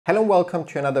Hello and welcome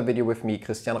to another video with me,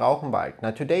 Christian Rauchenwald.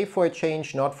 Now today for a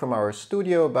change, not from our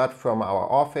studio, but from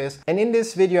our office. And in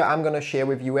this video, I'm going to share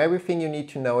with you everything you need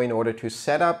to know in order to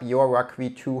set up your RAK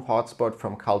v2 hotspot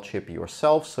from CalChip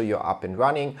yourself, so you're up and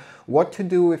running. What to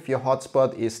do if your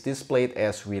hotspot is displayed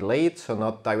as relayed, so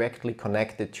not directly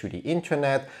connected to the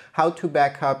internet. How to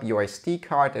back up your SD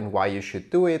card and why you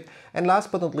should do it. And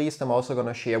last but not least, I'm also going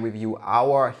to share with you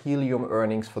our Helium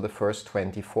earnings for the first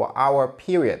 24-hour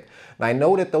period. Now I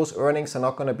know that those earnings are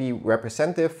not going to be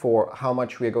representative for how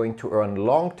much we're going to earn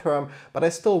long term, but I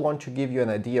still want to give you an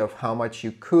idea of how much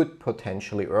you could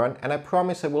potentially earn. And I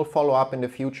promise I will follow up in the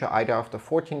future, either after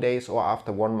 14 days or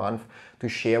after 1 month, to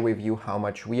share with you how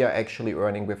much we are actually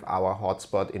earning with our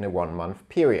hotspot in a 1 month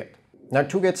period. Now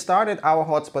to get started, our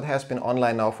hotspot has been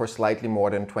online now for slightly more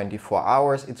than 24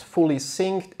 hours. It's fully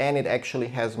synced and it actually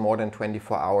has more than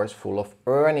 24 hours full of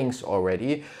earnings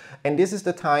already. And this is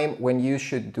the time when you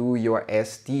should do your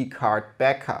SD card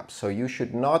backup. So you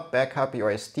should not back up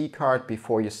your SD card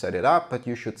before you set it up, but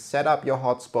you should set up your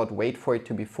hotspot, wait for it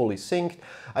to be fully synced.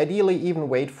 Ideally even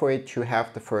wait for it to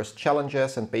have the first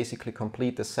challenges and basically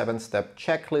complete the 7-step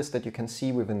checklist that you can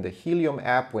see within the Helium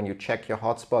app when you check your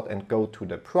hotspot and go to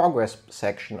the progress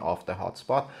section of the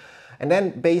hotspot. And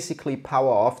then basically power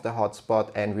off the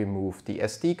hotspot and remove the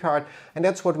SD card. And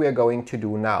that's what we are going to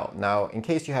do now. Now, in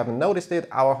case you haven't noticed it,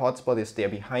 our hotspot is there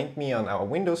behind me on our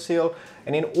windowsill.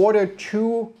 And in order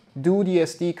to do the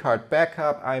SD card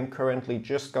backup, I'm currently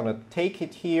just gonna take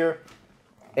it here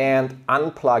and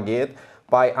unplug it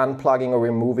by unplugging or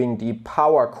removing the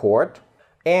power cord.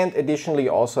 And additionally,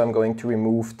 also I'm going to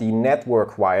remove the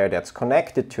network wire that's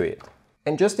connected to it.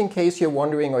 And just in case you're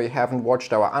wondering or you haven't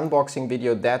watched our unboxing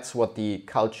video, that's what the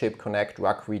CalChip Connect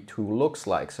RAK v2 looks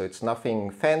like. So it's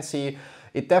nothing fancy.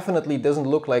 It definitely doesn't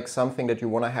look like something that you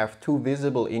want to have too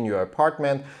visible in your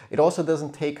apartment. It also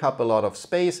doesn't take up a lot of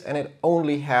space, and it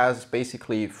only has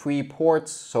basically 3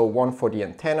 ports. So one for the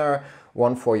antenna,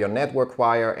 one for your network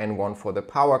wire, and one for the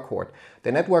power cord.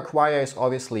 The network wire is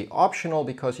obviously optional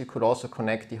because you could also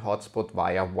connect the hotspot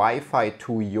via Wi-Fi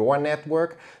to your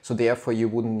network, so therefore you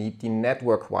wouldn't need the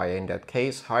network wire in that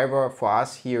case. However, for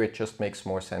us here it just makes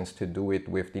more sense to do it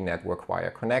with the network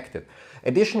wire connected.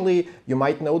 Additionally, you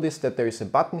might notice that there is a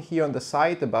button here on the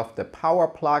side above the power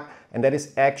plug, and that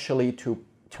is actually to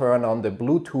turn on the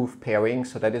Bluetooth pairing,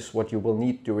 so that is what you will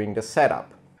need during the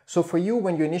setup. So for you,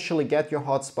 when you initially get your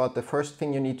hotspot, the first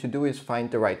thing you need to do is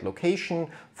find the right location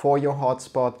for your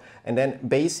hotspot, and then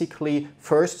basically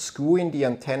first screw in the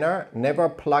antenna, never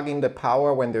plug in the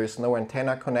power when there is no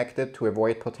antenna connected to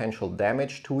avoid potential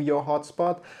damage to your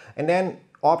hotspot. And then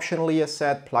optionally, as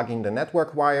said, plug in the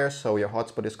network wire so your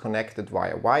hotspot is connected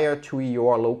via wire to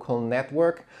your local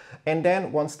network. And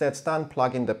then once that's done,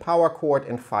 plug in the power cord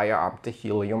and fire up the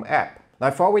Helium app. Now,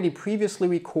 I've already previously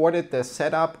recorded the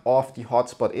setup of the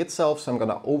hotspot itself, so I'm going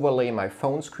to overlay my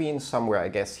phone screen somewhere, I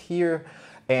guess here,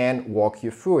 and walk you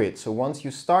through it. So once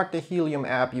you start the Helium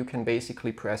app, you can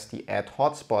basically press the Add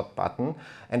Hotspot button,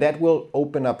 and that will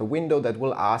open up a window that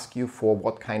will ask you for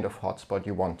what kind of hotspot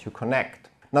you want to connect.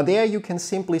 Now there you can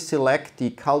simply select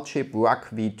the CalChip RAK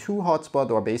v2 hotspot,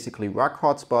 or basically RAK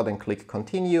hotspot, and click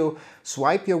continue.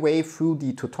 Swipe your way through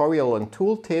the tutorial and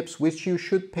tooltips, which you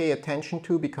should pay attention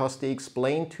to because they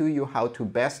explain to you how to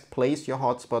best place your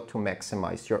hotspot to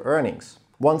maximize your earnings.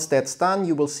 Once that's done,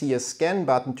 you will see a scan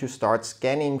button to start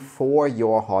scanning for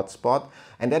your hotspot.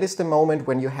 And that is the moment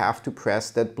when you have to press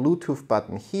that Bluetooth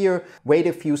button here. Wait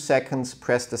a few seconds,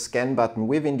 press the scan button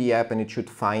within the app, and it should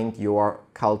find your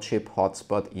CalChip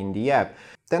hotspot in the app.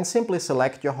 Then simply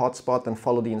select your hotspot and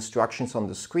follow the instructions on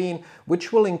the screen,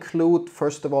 which will include,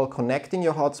 first of all, connecting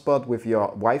your hotspot with your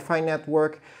Wi-Fi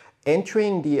network,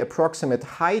 entering the approximate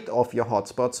height of your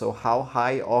hotspot, so how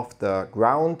high off the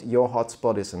ground your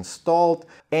hotspot is installed,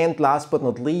 and last but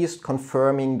not least,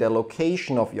 confirming the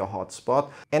location of your hotspot.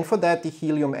 And for that, the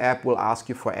Helium app will ask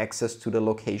you for access to the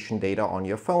location data on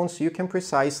your phone, so you can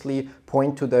precisely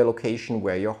point to the location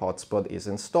where your hotspot is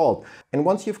installed. And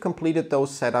once you've completed those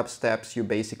setup steps, you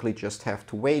basically just have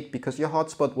to wait, because your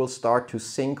hotspot will start to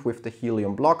sync with the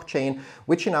Helium blockchain,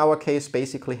 which in our case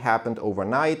basically happened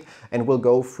overnight, and will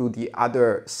go through the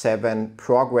other 7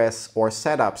 progress or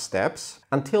setup steps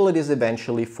until it is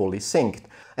eventually fully synced.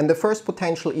 And the first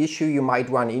potential issue you might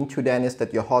run into then is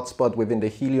that your hotspot within the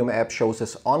Helium app shows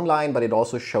as online, but it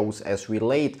also shows as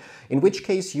relayed, in which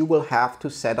case you will have to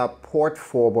set up port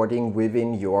forwarding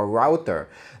within your router.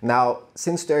 Now,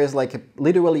 since there is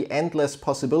literally endless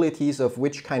possibilities of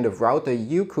which kind of router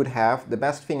you could have, the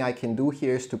best thing I can do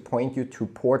here is to point you to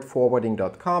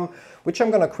portforwarding.com, which I'm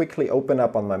going to quickly open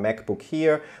up on my MacBook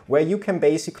here, where you can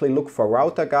basically look for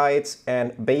router guides,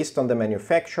 and based on the manufacturer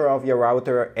manufacturer of your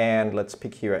router, and let's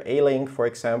pick here A-Link, for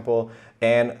example,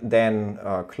 and then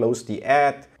close the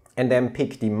ad, and then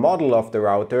pick the model of the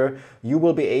router, you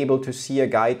will be able to see a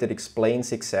guide that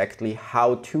explains exactly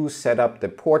how to set up the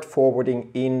port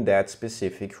forwarding in that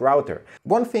specific router.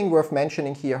 One thing worth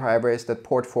mentioning here, however, is that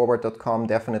portforward.com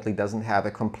definitely doesn't have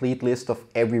a complete list of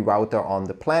every router on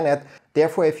the planet.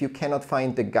 Therefore, if you cannot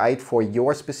find the guide for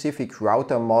your specific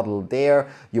router model there,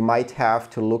 you might have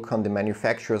to look on the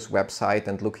manufacturer's website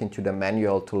and look into the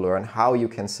manual to learn how you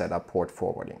can set up port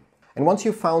forwarding. And once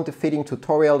you've found the fitting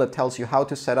tutorial that tells you how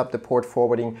to set up the port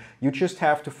forwarding, you just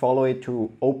have to follow it to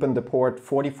open the port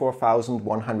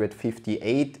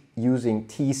 44158 using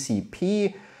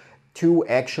TCP to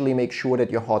actually make sure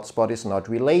that your hotspot is not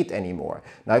relayed anymore.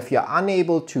 Now, if you're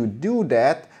unable to do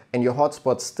that and your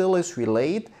hotspot still is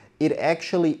relayed, it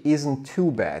actually isn't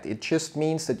too bad. It just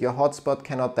means that your hotspot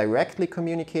cannot directly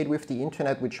communicate with the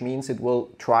internet, which means it will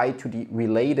try to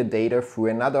relay the data through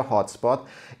another hotspot.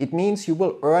 It means you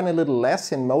will earn a little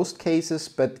less in most cases,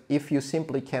 but if you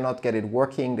simply cannot get it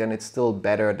working, then it's still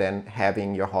better than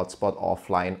having your hotspot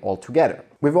offline altogether.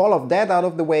 With all of that out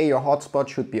of the way, your hotspot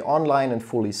should be online and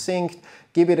fully synced.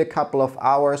 Give it a couple of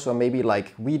hours, or maybe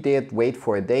like we did, wait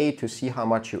for a day to see how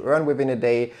much you earn within a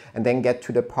day, and then get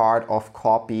to the part of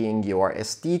copying your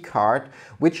SD card,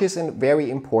 which is a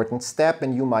very important step,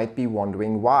 and you might be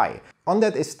wondering why. On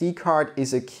that SD card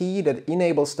is a key that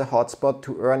enables the hotspot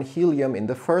to earn helium in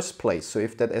the first place. So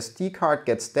if that SD card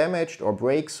gets damaged or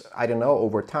breaks, I don't know,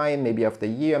 over time, maybe after a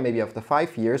year, maybe after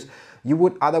 5 years, you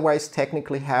would otherwise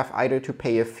technically have either to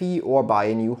pay a fee or buy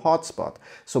a new hotspot.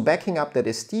 So backing up that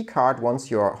SD card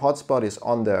once your hotspot is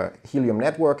on the Helium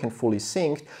network and fully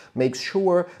synced makes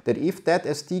sure that if that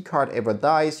SD card ever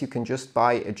dies, you can just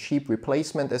buy a cheap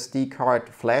replacement SD card,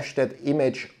 flash that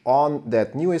image on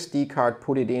that new SD card,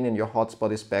 put it in, and your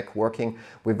hotspot is back working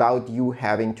without you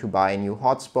having to buy a new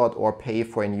hotspot or pay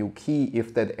for a new key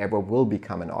if that ever will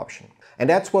become an option. And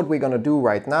that's what we're going to do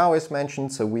right now, as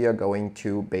mentioned. So we are going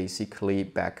to basically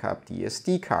back up the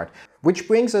SD card. Which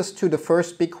brings us to the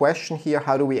first big question here: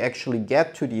 how do we actually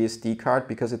get to the SD card?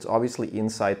 Because it's obviously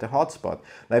inside the hotspot.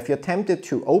 Now, if you're tempted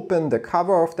to open the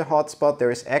cover of the hotspot,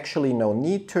 there is actually no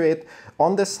need to it.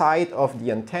 On the side of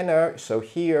the antenna, so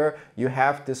here you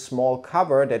have this small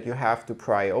cover that you have to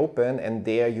pry open, and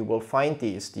there you will find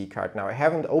the SD card. Now, I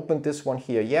haven't opened this one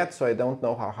here yet, so I don't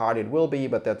know how hard it will be,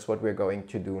 but that's what we're going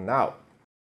to do now.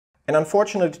 And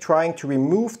unfortunately, trying to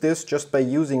remove this just by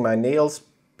using my nails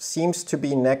seems to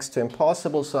be next to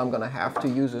impossible, so I'm going to have to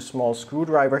use a small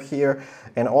screwdriver here.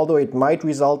 And although it might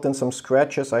result in some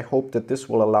scratches, I hope that this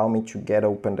will allow me to get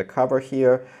open the cover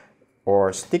here,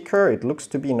 or sticker. It looks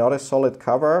to be not a solid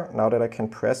cover now that I can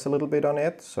press a little bit on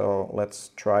it. So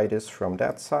let's try this from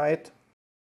that side.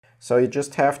 So you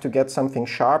just have to get something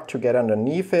sharp to get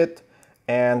underneath it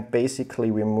and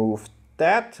basically remove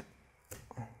that.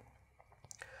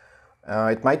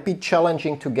 It might be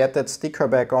challenging to get that sticker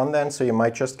back on then, so you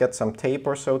might just get some tape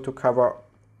or so to cover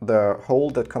the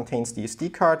hole that contains the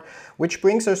SD card, which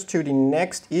brings us to the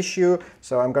next issue.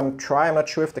 So I'm going to try, I'm not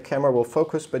sure if the camera will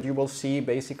focus, but you will see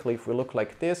basically if we look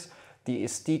like this, the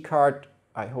SD card,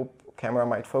 I hope camera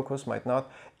might focus, might not,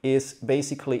 is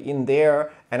basically in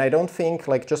there. And I don't think,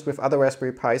 like just with other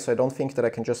Raspberry Pis, so I don't think that I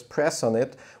can just press on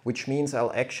it, which means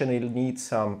I'll actually need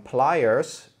some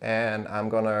pliers, and I'm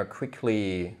gonna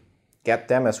quickly get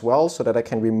them as well so that I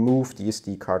can remove the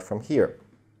SD card from here.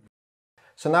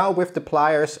 So now with the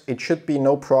pliers, it should be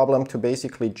no problem to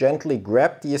basically gently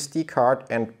grab the SD card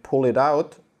and pull it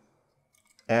out.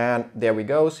 And there we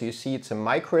go. So you see it's a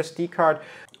micro SD card,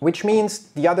 which means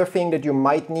the other thing that you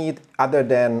might need, other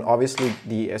than obviously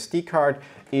the SD card,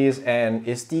 is an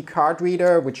SD card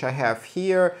reader, which I have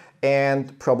here,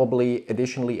 and probably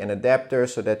additionally an adapter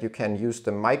so that you can use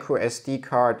the micro SD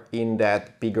card in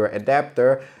that bigger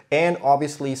adapter, and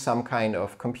obviously some kind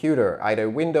of computer, either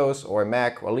Windows or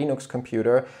Mac or Linux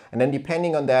computer. And then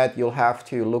depending on that, you'll have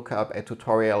to look up a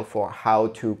tutorial for how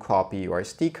to copy your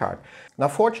SD card. Now,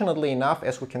 fortunately enough,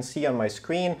 as we can see on my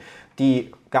screen,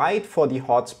 the guide for the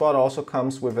hotspot also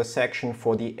comes with a section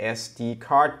for the SD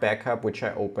card backup, which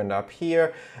I opened up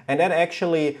here. And that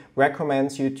actually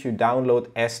recommends you to download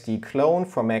SD Clone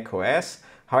for macOS.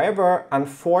 However,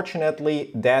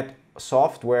 unfortunately, that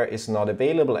software is not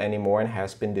available anymore and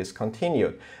has been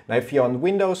discontinued. Now, if you're on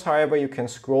Windows, however, you can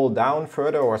scroll down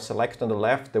further or select on the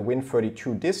left the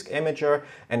Win32 disk imager,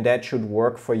 and that should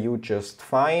work for you just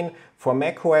fine. For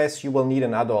macOS, you will need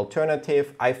another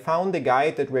alternative. I found the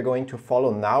guide that we're going to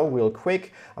follow now real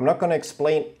quick. I'm not going to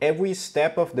explain every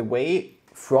step of the way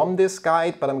from this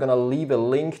guide, but I'm gonna leave a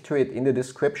link to it in the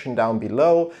description down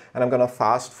below, and I'm gonna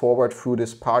fast forward through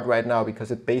this part right now because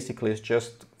it basically is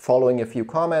just following a few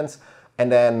comments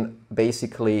and then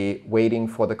basically waiting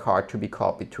for the card to be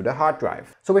copied to the hard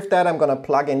drive. So with that, I'm gonna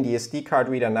plug in the SD card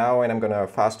reader now, and I'm gonna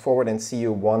fast forward and see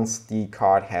you once the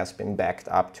card has been backed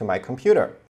up to my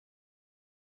computer.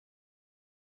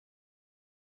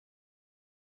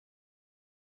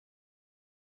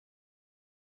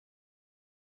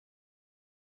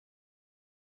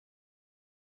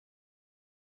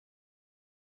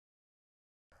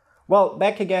 Well,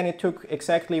 back again, it took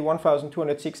exactly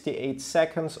 1,268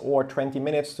 seconds or 20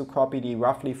 minutes to copy the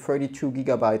roughly 32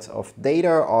 gigabytes of data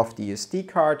of the SD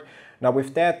card. Now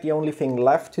with that, the only thing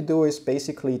left to do is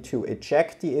basically to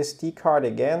eject the SD card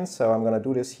again. So I'm gonna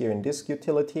do this here in Disk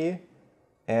Utility.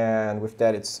 And with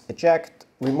that, it's eject,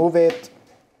 remove it,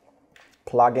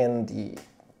 plug in the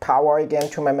power again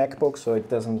to my MacBook so it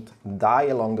doesn't die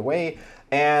along the way,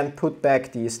 and put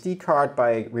back the SD card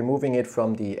by removing it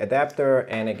from the adapter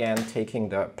and again taking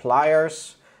the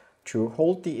pliers to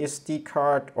hold the SD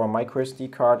card or micro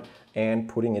SD card and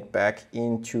putting it back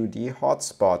into the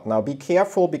hotspot. Now be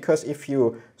careful, because if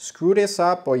you screw this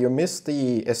up or you miss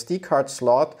the SD card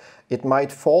slot, it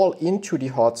might fall into the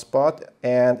hotspot,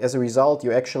 and as a result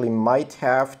you actually might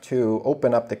have to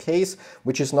open up the case,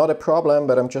 which is not a problem,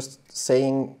 but I'm just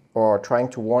saying or trying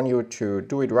to warn you to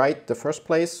do it right the first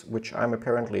place, which I'm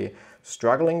apparently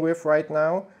struggling with right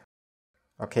now.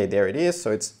 Okay, there it is,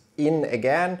 so it's in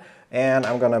again. And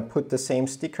I'm gonna put the same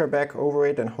sticker back over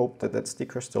it and hope that that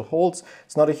sticker still holds.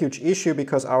 It's not a huge issue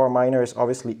because our miner is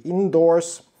obviously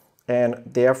indoors, and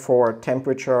therefore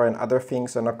temperature and other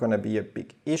things are not gonna be a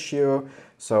big issue.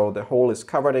 So the hole is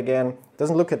covered again.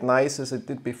 Doesn't look as nice as it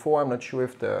did before. I'm not sure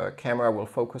if the camera will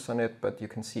focus on it, but you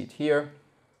can see it here.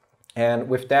 And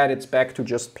with that, it's back to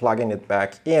just plugging it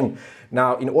back in.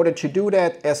 Now, in order to do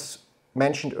that, as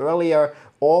mentioned earlier,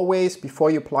 always before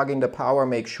you plug in the power,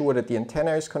 make sure that the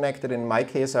antenna is connected. In my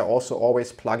case, I also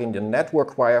always plug in the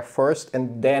network wire first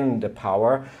and then the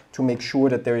power to make sure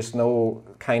that there is no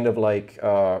kind of like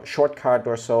shortcut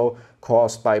or so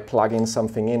caused by plugging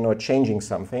something in or changing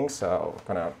something. So I'm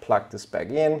gonna plug this back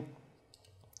in.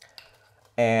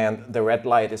 And the red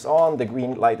light is on, the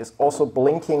green light is also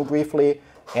blinking briefly,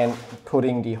 and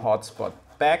putting the hotspot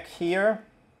back here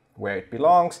where it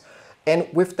belongs. And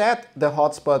with that, the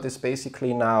hotspot is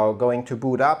basically now going to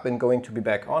boot up and going to be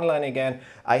back online again.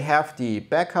 I have the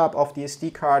backup of the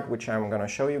SD card, which I'm gonna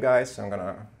show you guys. So I'm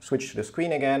gonna switch to the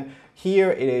screen again.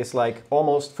 Here it is like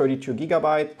almost 32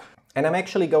 gigabyte. And I'm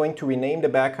actually going to rename the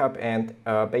backup and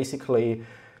basically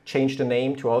change the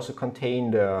name to also contain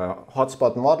the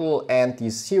hotspot model and the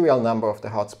serial number of the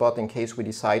hotspot in case we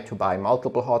decide to buy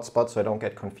multiple hotspots, so I don't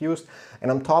get confused.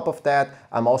 And on top of that,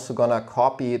 I'm also gonna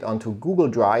copy it onto Google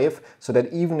Drive so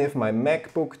that even if my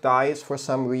MacBook dies for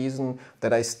some reason,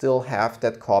 that I still have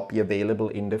that copy available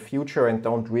in the future and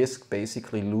don't risk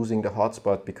basically losing the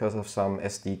hotspot because of some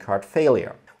SD card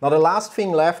failure. Now the last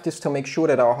thing left is to make sure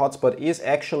that our hotspot is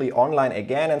actually online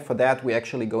again, and for that we're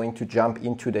actually going to jump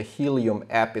into the Helium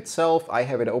app itself. I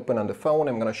have it open on the phone.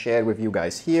 I'm going to share it with you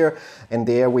guys here, and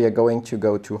there we are going to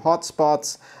go to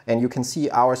hotspots, and you can see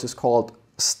ours is called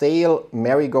Stale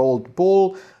Marigold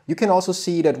Bull. You can also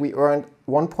see that we earned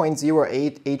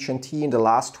 1.08 HNT in the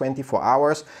last 24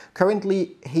 hours.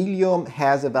 Currently, Helium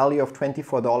has a value of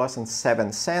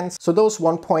 $24.07. So those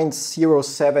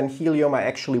 1.07 Helium are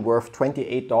actually worth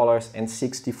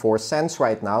 $28.64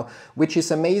 right now, which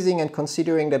is amazing. And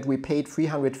considering that we paid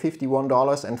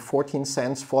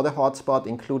 $351.14 for the hotspot,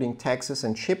 including taxes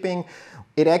and shipping,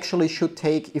 it actually should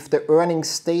take, if the earnings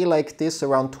stay like this,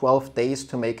 around 12 days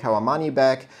to make our money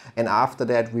back. And after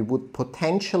that, we would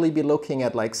potentially be looking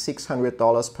at like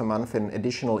 $600 per month in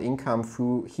additional income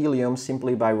through Helium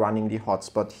simply by running the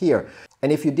hotspot here.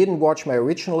 And if you didn't watch my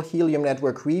original Helium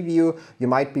network review, you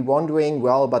might be wondering,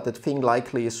 well, but that thing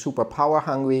likely is super power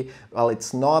hungry. Well,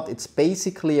 it's not. It's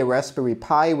basically a Raspberry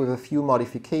Pi with a few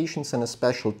modifications and a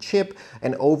special chip.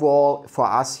 And overall, for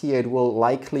us here, it will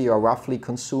likely or roughly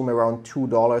consume around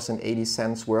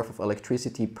 $2.80 worth of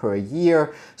electricity per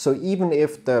year. So even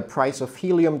if the price of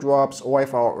Helium drops or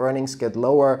if our earnings get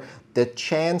lower, the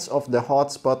chance of the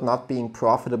hotspot not being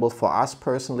profitable for us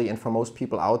personally and for most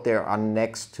people out there are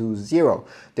next to zero.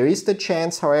 There is the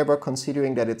chance, however,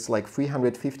 considering that it's like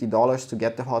 $350 to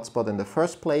get the hotspot in the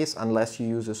first place, unless you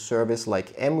use a service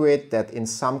like Emrit that in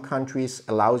some countries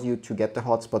allows you to get the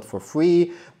hotspot for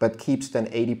free, but keeps then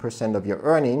 80% of your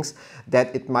earnings,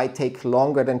 that it might take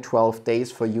longer than 12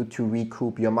 days for you to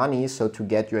recoup your money, so to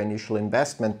get your initial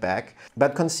investment back.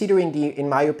 But considering the, in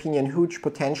my opinion, huge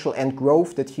potential and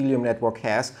growth that Helium Helium network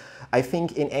has. I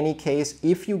think in any case,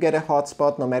 if you get a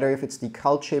hotspot, no matter if it's the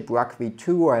CalChip RAK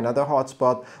v2 or another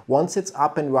hotspot, once it's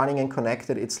up and running and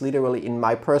connected, it's literally, in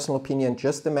my personal opinion,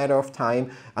 just a matter of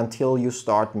time until you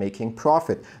start making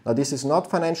profit. Now, this is not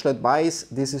financial advice.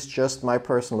 This is just my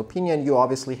personal opinion. You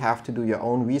obviously have to do your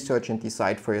own research and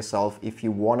decide for yourself if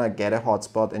you want to get a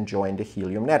hotspot and join the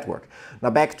Helium network. Now,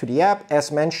 back to the app. As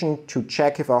mentioned, to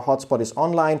check if our hotspot is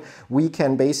online, we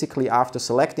can basically, after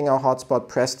selecting our hotspot,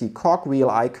 press the cogwheel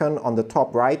icon on the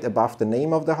top right above the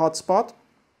name of the hotspot,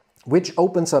 which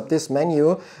opens up this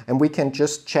menu, and we can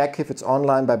just check if it's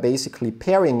online by basically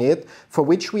pairing it, for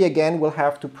which we again will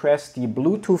have to press the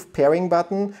Bluetooth pairing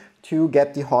button to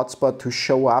get the hotspot to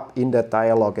show up in that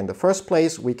dialog in the first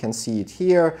place. We can see it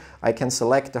here. I can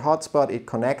select the hotspot, it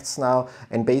connects now,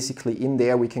 and basically in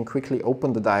there we can quickly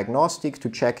open the diagnostic to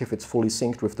check if it's fully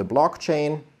synced with the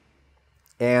blockchain,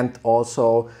 and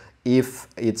also if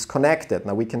it's connected.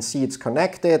 Now we can see it's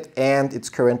connected and it's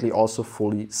currently also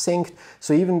fully synced.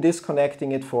 So even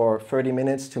disconnecting it for 30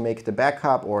 minutes to make the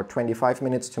backup or 25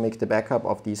 minutes to make the backup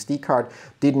of the SD card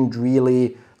didn't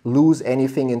really lose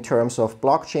anything in terms of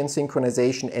blockchain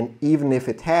synchronization, and even if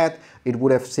it had, it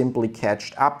would have simply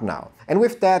catched up now. And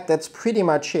with that, that's pretty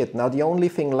much it. Now the only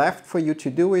thing left for you to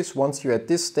do is, once you're at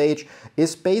this stage,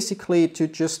 is basically to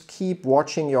just keep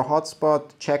watching your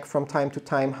hotspot, check from time to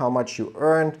time how much you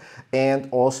earned, and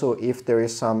also if there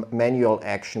is some manual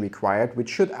action required, which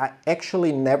should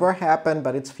actually never happen,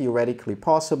 but it's theoretically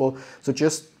possible. So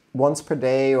just once per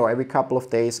day or every couple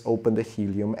of days, open the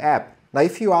Helium app. Now,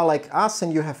 if you are like us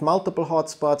and you have multiple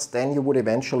hotspots, then you would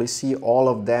eventually see all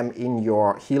of them in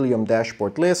your Helium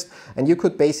dashboard list, and you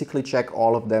could basically check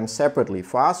all of them separately.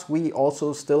 For us, we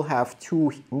also still have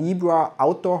 2 Nibra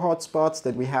outdoor hotspots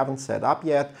that we haven't set up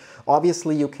yet.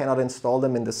 Obviously, you cannot install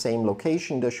them in the same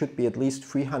location. There should be at least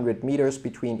 300 meters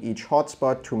between each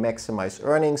hotspot to maximize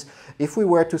earnings. If we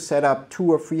were to set up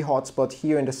 2 or 3 hotspots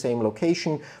here in the same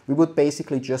location, we would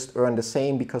basically just earn the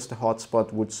same, because the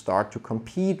hotspot would start to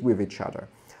compete with each other.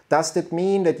 Does that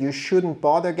mean that you shouldn't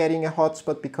bother getting a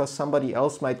hotspot because somebody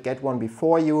else might get one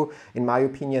before you? In my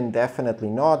opinion, definitely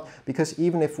not, because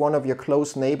even if one of your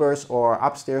close neighbors or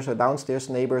upstairs or downstairs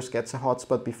neighbors gets a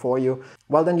hotspot before you,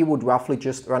 well, then you would roughly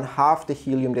just earn half the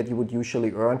helium that you would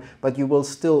usually earn, but you will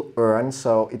still earn,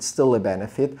 so it's still a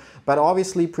benefit. But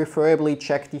obviously, preferably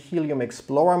check the Helium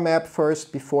Explorer map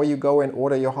first before you go and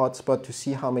order your hotspot to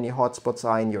see how many hotspots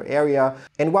are in your area.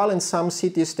 And while in some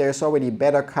cities there's already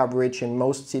better coverage, in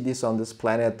most cities on this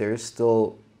planet there is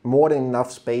still more than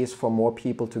enough space for more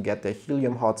people to get their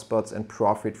Helium hotspots and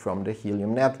profit from the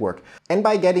Helium network. And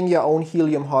by getting your own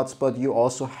Helium hotspot, you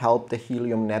also help the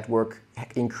Helium network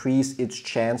increase its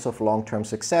chance of long-term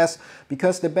success,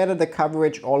 because the better the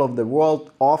coverage all over the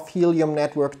world of Helium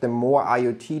network, the more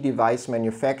IoT device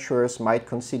manufacturers might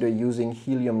consider using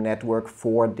Helium network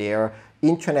for their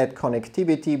internet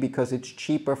connectivity, because it's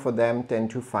cheaper for them than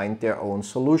to find their own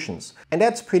solutions. And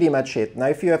that's pretty much it. Now,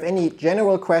 if you have any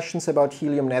general questions about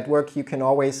Helium network, you can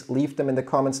always leave them in the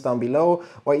comments down below,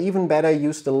 or even better,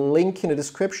 use the link in the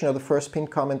description of the first pinned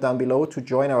comment down below to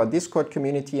join our Discord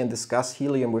community and discuss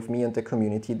Helium with me and the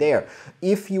community there.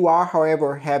 If you are,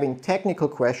 however, having technical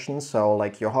questions, so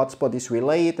like your hotspot is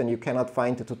relayed and you cannot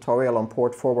find the tutorial on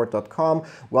portforward.com,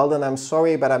 well then I'm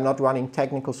sorry, but I'm not running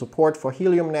technical support for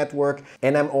Helium network,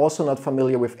 and I'm also not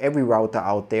familiar with every router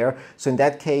out there. So in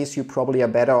that case, you probably are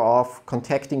better off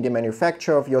contacting the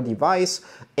manufacturer of your device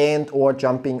and or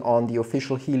jumping on the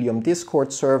official Helium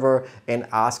Discord server and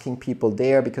asking people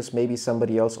there, because maybe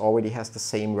somebody else already has the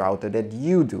same router that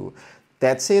you do.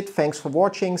 That's it. Thanks for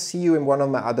watching. See you in one of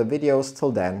my other videos.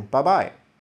 Till then, bye bye.